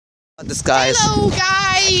This guys. Hello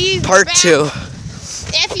guys. Part 2.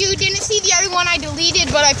 If you didn't see the other one, I deleted,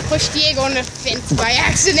 but I pushed Diego on the fence by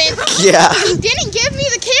accident. Yeah. He didn't give me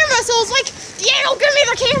the camera, so I was like, Diego, give me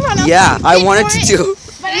the camera. And yeah, I wanted to do.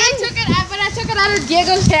 But I took it out of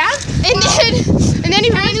Diego's hand, and then he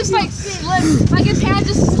ran just like slipped, like his hand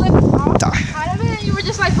just slipped out of it, and you were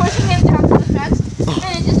just like pushing him down to the fence,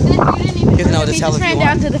 and it just didn't. You didn't even. You can know this just ran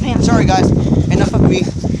down to the fence. Sorry guys, enough of me.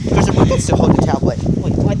 Christopher gets to hold the tablet.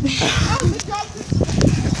 Wait, what? Wait,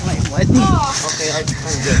 what? Oh. Okay, I'm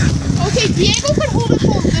trying to do it. Okay, Diego can hold it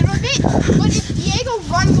for a little bit, but if Diego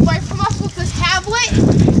runs away from us with this tablet,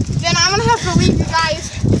 then I'm gonna have to leave you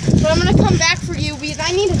guys. But I'm gonna come back for you because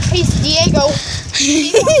I need to chase Diego.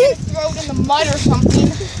 He's gonna throw it in the mud or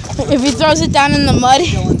something. If he throws it down in the mud.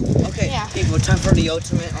 Dylan, okay, yeah. people, time for the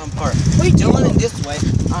ultimate part. Wait, Dylan in this way.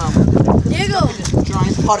 Diego. This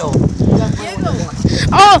giant puddle. Diego.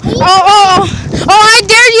 Oh, I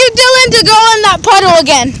dare you, Dylan, to go in that puddle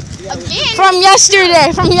again. Again? From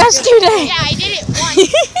yesterday. Yeah, I did it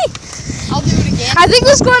once. I'll do it again. I think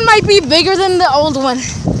this one might be bigger than the old one.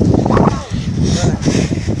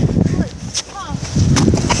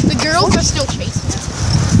 The girls are still chasing us.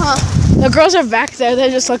 Huh. The girls are back there. They're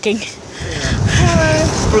just looking.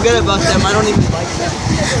 Forget about them. I don't even like them.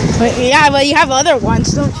 But, yeah, but you have other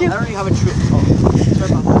ones, don't you? I don't even have a true. Oh,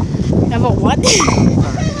 sorry about that. You have a what?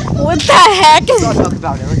 What the heck? Don't talk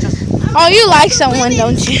about it. Just... Oh, you like someone,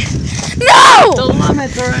 don't you? No! The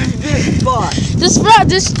lemons are in this spot.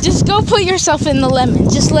 Just go put yourself in the lemon.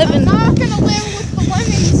 Just live in. I'm not gonna live with the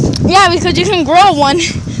lemons. Yeah, because you can grow one.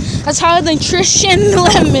 That's how the nutrition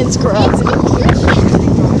lemons grow.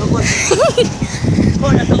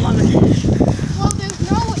 Oh, that's a lemon. Well, there's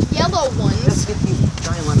no yellow ones. Let's get these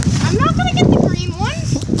giant lemons. I'm not gonna get the green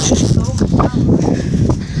ones.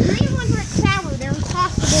 Green ones are sour. They're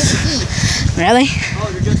impossible to eat. Really?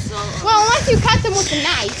 Oh, they're just so. Well, unless you cut them with a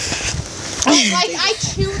knife. Like I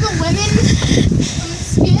chew the lemon from the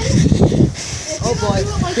skin. Oh boy,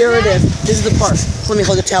 like here it is. This is the part. Let me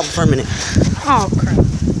hold the tablet for a minute. Oh crap.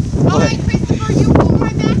 Alright, Christopher, you hold my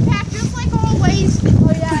backpack just like always.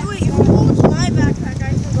 Oh yeah. Wait, you hold my backpack,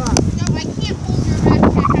 I forgot. No, I can't hold your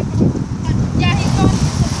backpack. Yeah, he's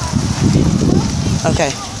going.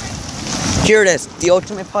 Okay. Here it is, the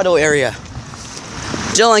ultimate puddle area.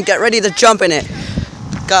 Dylan, get ready to jump in it.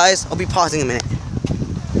 Guys, I'll be pausing a minute.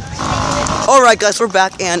 Alright guys, we're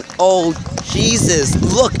back and oh Jesus,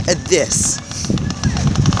 look at this.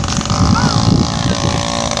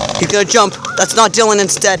 He's gonna jump. That's not Dylan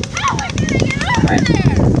instead.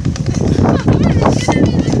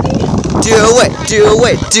 Do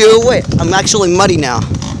it. I'm actually muddy now.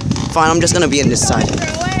 Fine, I'm just gonna be in this side.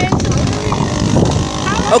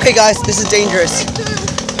 Okay guys, this is dangerous.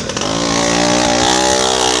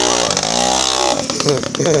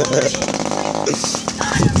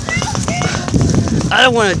 I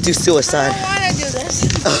don't want to do suicide. I don't want to do this.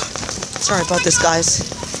 Sorry about this, guys.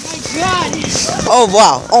 Oh my God. Oh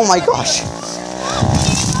wow! Oh my gosh!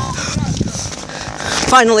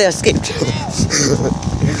 Finally escaped.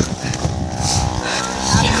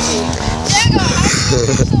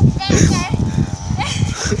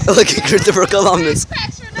 Look at Christopher Columbus.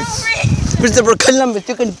 Christopher Columbus,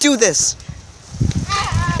 you can do this.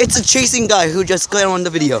 It's a chasing guy who just got on the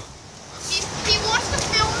video. He wants to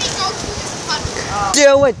film me go through this puddle.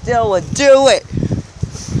 Do it, Dylan, do it.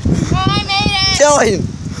 Oh, I made it. Dylan.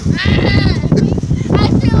 I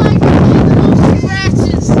feel like I'm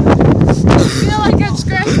scratches. I feel like I'm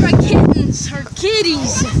scratched by kittens or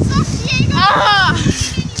kitties. Oh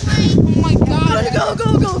my God. Go.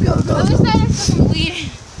 At least I have some bleeding.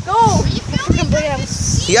 Go. Are you filming?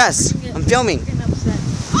 Yes, I'm filming.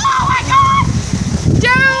 Oh my God. Do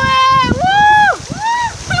it! Woo!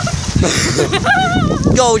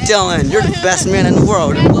 Go, Dylan. You're the best man in the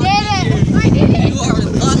world. I did it. You are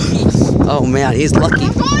lucky. Oh man, he's lucky.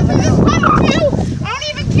 I'm going through this puddle too. I don't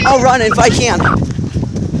even care. I'll run if I can.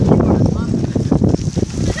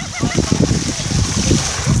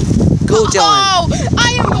 Go, Dylan. Oh,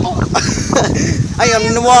 I am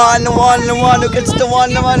the one who gets the one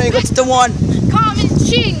who gets the one. Common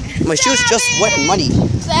ching. My shoes just wet and muddy. 7.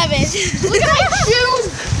 Look at my shoes.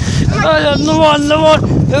 I am the one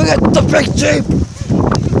who gets the big jeep.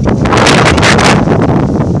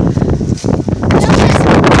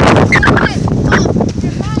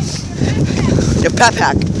 Your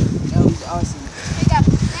backpack. That was awesome.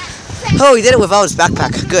 Oh, he did it without his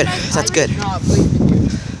backpack. Good. That's good.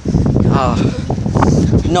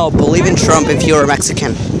 No, believe in Trump if you're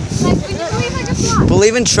Mexican.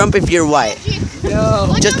 Believe in Trump if you're white.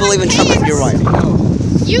 No. Just believe in Trump if you're white.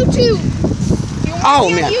 YouTube. Oh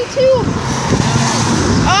man. YouTube.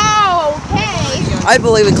 Oh, I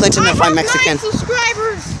believe in Clinton if I'm have Mexican. 9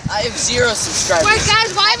 subscribers. I have 0 subscribers. Wait,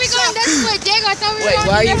 guys, why are we going this way? Diego, I thought we were Wait, going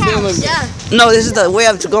why are to you your filming house. me? No, this is the way I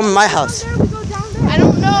have to go to my house. I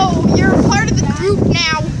don't know. You're a part of the group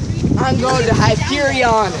now. I'm going to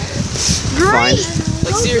Hyperion. Fine.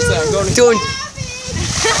 Like seriously, I'm going to Doing.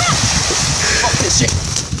 fuck this shit.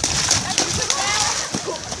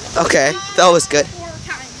 Okay, that was good.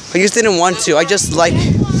 I just didn't want to. I just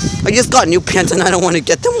got new pants and I don't want to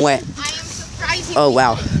get them wet. I am surprising. Oh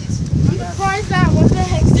wow. I'm surprised that. What the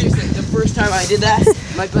heck? Seriously, the first time I did that,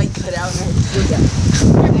 my bike cut out and I had to do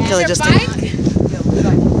that. Kelly just did. bike?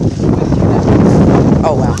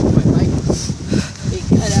 Oh wow. My bike, it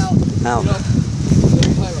cut out. Ow.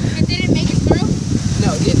 It didn't make it through?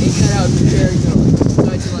 No, it cut out very good. So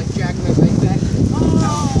I had to like drag my bike back.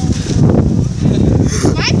 Oh.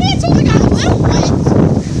 My pants only got a little wet.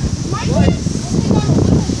 My pants only got a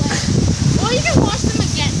little wet. Well, you can wash them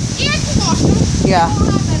again. Yeah, I can wash them. Yeah. I don't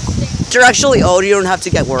have that thing. They're actually old. You don't have to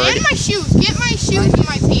get worried. And my shoes. Get my shoes and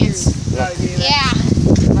my pants. Yeah.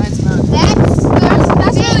 Mine's not.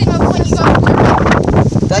 That's really good when you go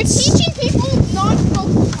to That's You're teaching people not to go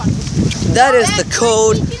to puddles. that is the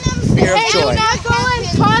code. Fear of Hey, joy. you're not going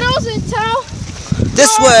puddles until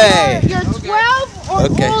This way. you're 12 or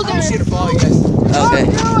Okay. older. I'm just here to follow you guys. Okay.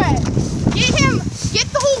 Go through it. Get him. Get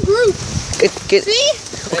the whole group. Get. See?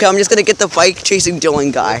 Okay, I'm just gonna get the bike chasing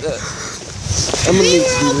Dylan guy. I'm gonna See, make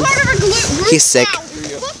you're all part of a group. He's sick. now.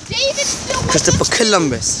 Look, David's still with Christopher us.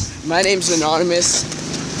 Columbus. My name's Anonymous.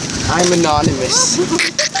 I'm anonymous.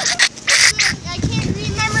 I can't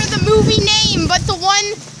remember the movie name, but the one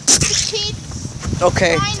with the kids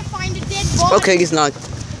Okay. trying to find a dead body. Okay, he's not.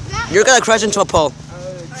 That You're gonna crash into a pole.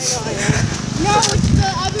 No, it's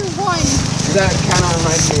the other one. That kind of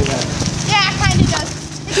reminds me of that. Yeah, it kind of does.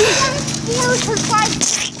 It's like 4 or 5.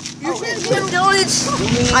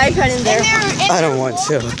 I cut in there. I don't want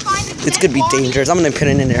to. It's gonna be dangerous. I'm gonna put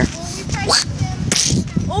it in there.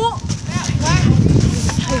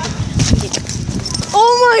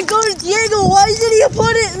 Oh my god, Diego, why did he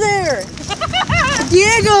put it there?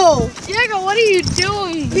 Diego, Diego, what are you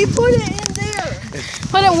doing? he put it in there.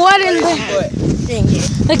 Put it what in there? Dang it.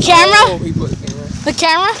 The Oh, camera? he put the camera. The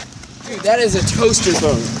camera? Dude, that is a toaster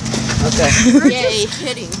phone. Okay. Yay.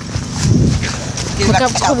 Kidding. Give me back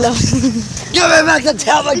the tablet. Give me back the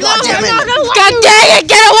tablet, goddammit. God dang it,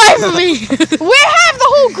 get away from me! We have the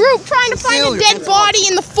whole group trying to find a dead body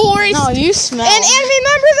in the forest. No, you smell. And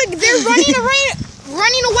remember they're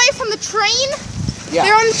running away from the train? Yeah.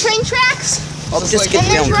 They're on the train tracks? I'll just like- get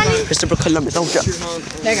And they're filmed. running. Christopher Columbus, don't jump.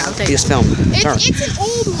 There you go, take it. Just film. Turn. It's an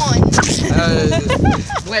old one.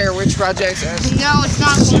 Blair Witch Project. No, it's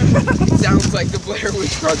not. Sounds like the Blair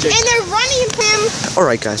Witch Project. And they're running him.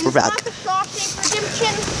 Alright guys, we're It's back. not the Shawshank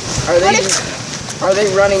Redemption. Are they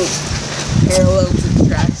running parallel to the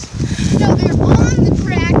tracks? No, they're on the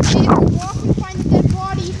track. They have to walk and find a dead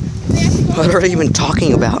body. They have to go. What are you even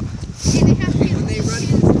talking about? Yeah, they have to get When they run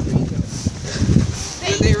from the train, though.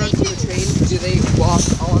 When they run from the train, do they walk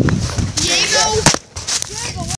on the